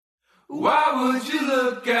Why would you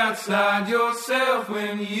look outside yourself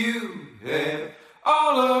when you have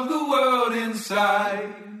all of the world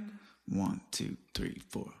inside? 1, 2, 3,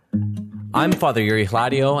 4. I'm Father Yuri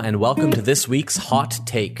Hladio, and welcome to this week's Hot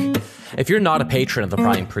Take. If you're not a patron of the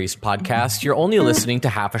Prying Priest podcast, you're only listening to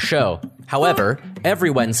half a show. However, every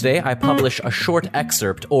Wednesday I publish a short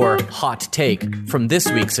excerpt, or hot take, from this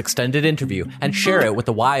week's extended interview and share it with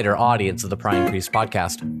the wider audience of the Prying Priest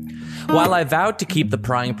podcast. While I vowed to keep the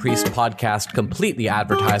Prying Priest podcast completely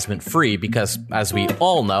advertisement-free because, as we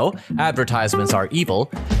all know, advertisements are evil,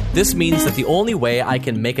 this means that the only way I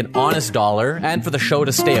can make an honest dollar and for the show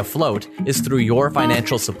to stay afloat is through your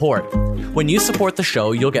financial support. When you support the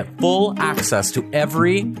show, you'll get full access to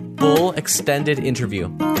every full extended interview.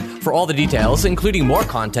 For all the details, including more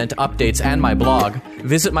content, updates, and my blog,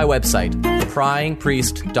 visit my website,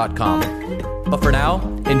 pryingpriest.com. But for now,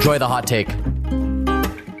 enjoy the hot take.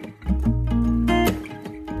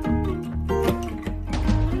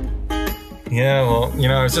 Yeah, well,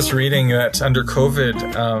 I was just reading that under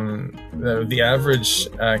COVID, the average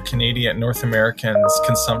Canadian North American's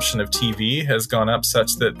consumption of TV has gone up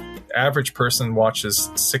such that the average person watches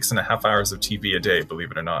 6.5 hours of TV a day,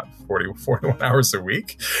 believe it or not, 41 hours a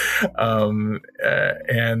week, or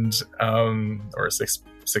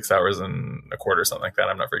 6 hours and a quarter, something like that.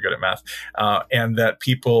 I'm not very good at math. And that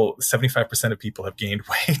 75% of people have gained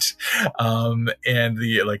weight. And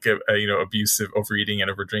the abusive overeating and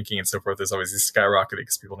overdrinking and so forth is always skyrocketing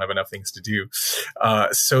because people don't have enough things to do.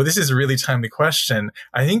 So this is a really timely question.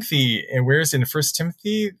 I think whereas in 1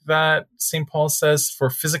 Timothy that St. Paul says for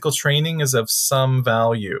physical training is of some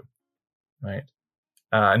value, right?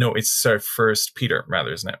 No, it's 1 Peter,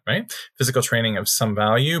 rather, isn't it? Right? Physical training of some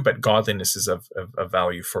value, but godliness is of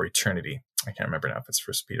value for eternity. I can't remember now if it's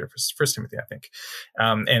 1 Peter, 1 Timothy, I think.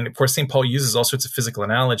 And of course, St. Paul uses all sorts of physical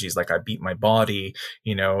analogies, like I beat my body,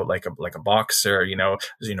 like a boxer,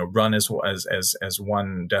 run as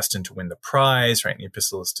one destined to win the prize, right? In the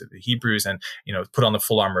epistles to the Hebrews, and put on the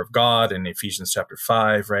full armor of God in Ephesians chapter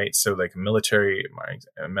 5, right? So like a military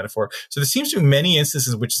metaphor. So there seems to be many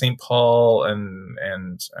instances in which St. Paul and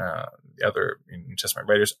the other New Testament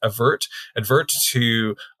writers advert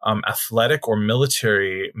to athletic or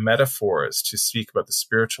military metaphors to speak about the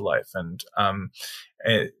spiritual life. And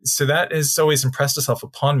so that has always impressed itself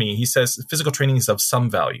upon me. He says physical training is of some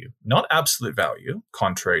value, not absolute value,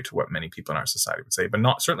 contrary to what many people in our society would say, but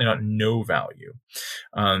certainly not no value.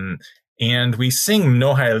 And we sing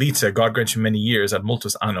No Haelita, God grant you many years, ad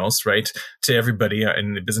multos annos, right, to everybody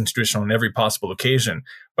in the Byzantine tradition on every possible occasion.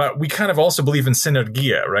 But we kind of also believe in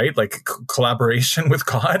synergia, right, like collaboration with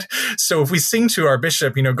God. So if we sing to our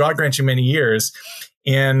bishop, God grant you many years,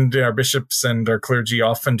 and our bishops and our clergy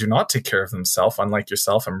often do not take care of themselves, unlike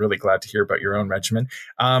yourself. I'm really glad to hear about your own regimen.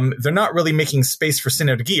 They're not really making space for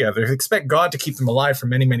synergia. They expect God to keep them alive for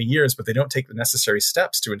many, many years, but they don't take the necessary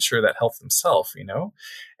steps to ensure that health themselves,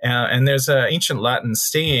 and there's an ancient Latin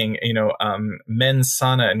saying, mens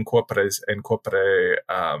sana in corpore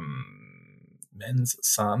mens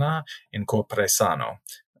sana in corpore sano.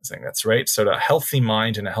 I think that's right. So a healthy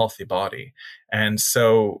mind and a healthy body. And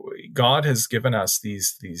so God has given us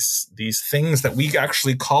these things that we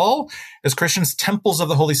actually call as Christians temples of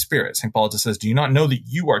the Holy Spirit. St. Paul just says, do you not know that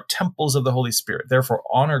you are temples of the Holy Spirit? Therefore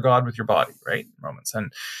honor God with your body, right? Romans.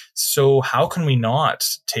 And so how can we not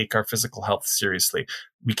take our physical health seriously?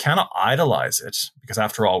 We cannot idolize it because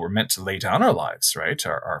after all, we're meant to lay down our lives, right?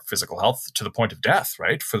 Our physical health to the point of death,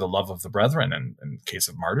 right? For the love of the brethren and in case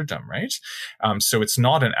of martyrdom, right? So it's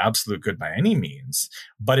not an absolute good by any means,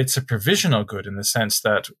 but it's a provisional good in the sense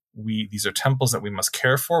that these are temples that we must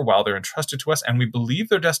care for while they're entrusted to us, and we believe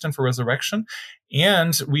they're destined for resurrection.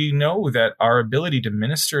 And we know that our ability to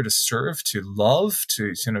minister, to serve, to love,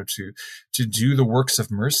 to do the works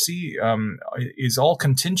of mercy is all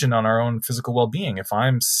contingent on our own physical well-being. If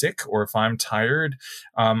I'm sick or if I'm tired,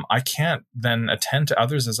 I can't then attend to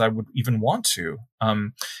others as I would even want to.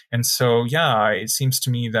 And so, it seems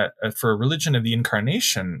to me that for a religion of the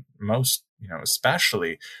incarnation, most,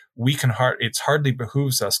 especially, it hardly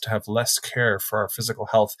behooves us to have less care for our physical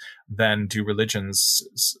health than do religions,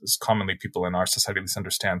 as commonly people in our society at least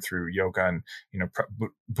understand through yoga and,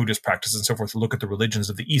 Buddhist practices and so forth, look at the religions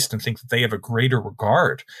of the East and think that they have a greater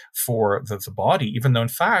regard for the body, even though in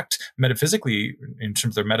fact, metaphysically, in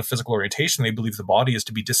terms of their metaphysical orientation, they believe the body is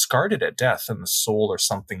to be discarded at death and the soul or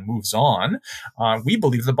something moves on. We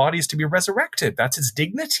believe the body is to be resurrected. That's its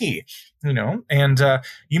dignity, and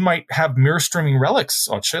you might have mirror streaming relics,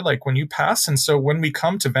 like when you pass. And so when we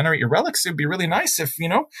come to venerate your relics, it'd be really nice if,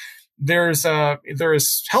 they're as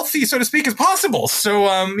healthy, so to speak, as possible. So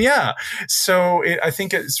I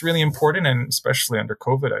think it's really important, and especially under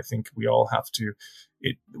COVID, I think we all have to.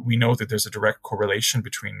 We know that there's a direct correlation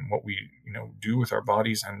between what we do with our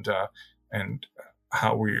bodies and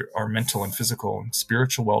how our mental and physical and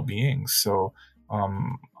spiritual well-being. So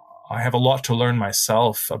I have a lot to learn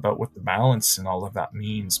myself about what the balance and all of that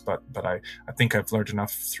means, but I think I've learned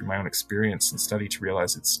enough through my own experience and study to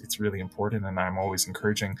realize it's really important, and I'm always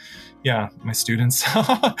encouraging, my students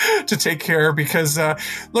to take care, because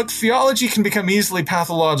look, theology can become easily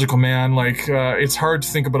pathological, man. Like it's hard to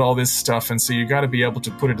think about all this stuff, and so you got to be able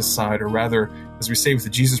to put it aside, or rather, as we say with the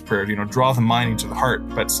Jesus prayer, draw the mind into the heart.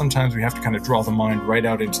 But sometimes we have to kind of draw the mind right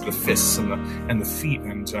out into the fists and the feet,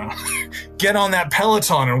 and get on that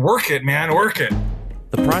Peloton and work it, man, work it.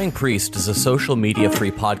 The Prying Priest is a social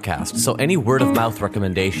media-free podcast, so any word-of-mouth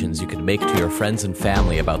recommendations you could make to your friends and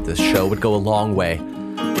family about this show would go a long way.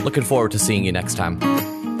 Looking forward to seeing you next time.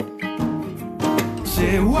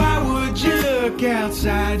 Say, why would you look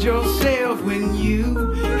outside yourself when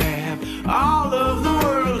you have all of the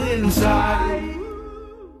world inside?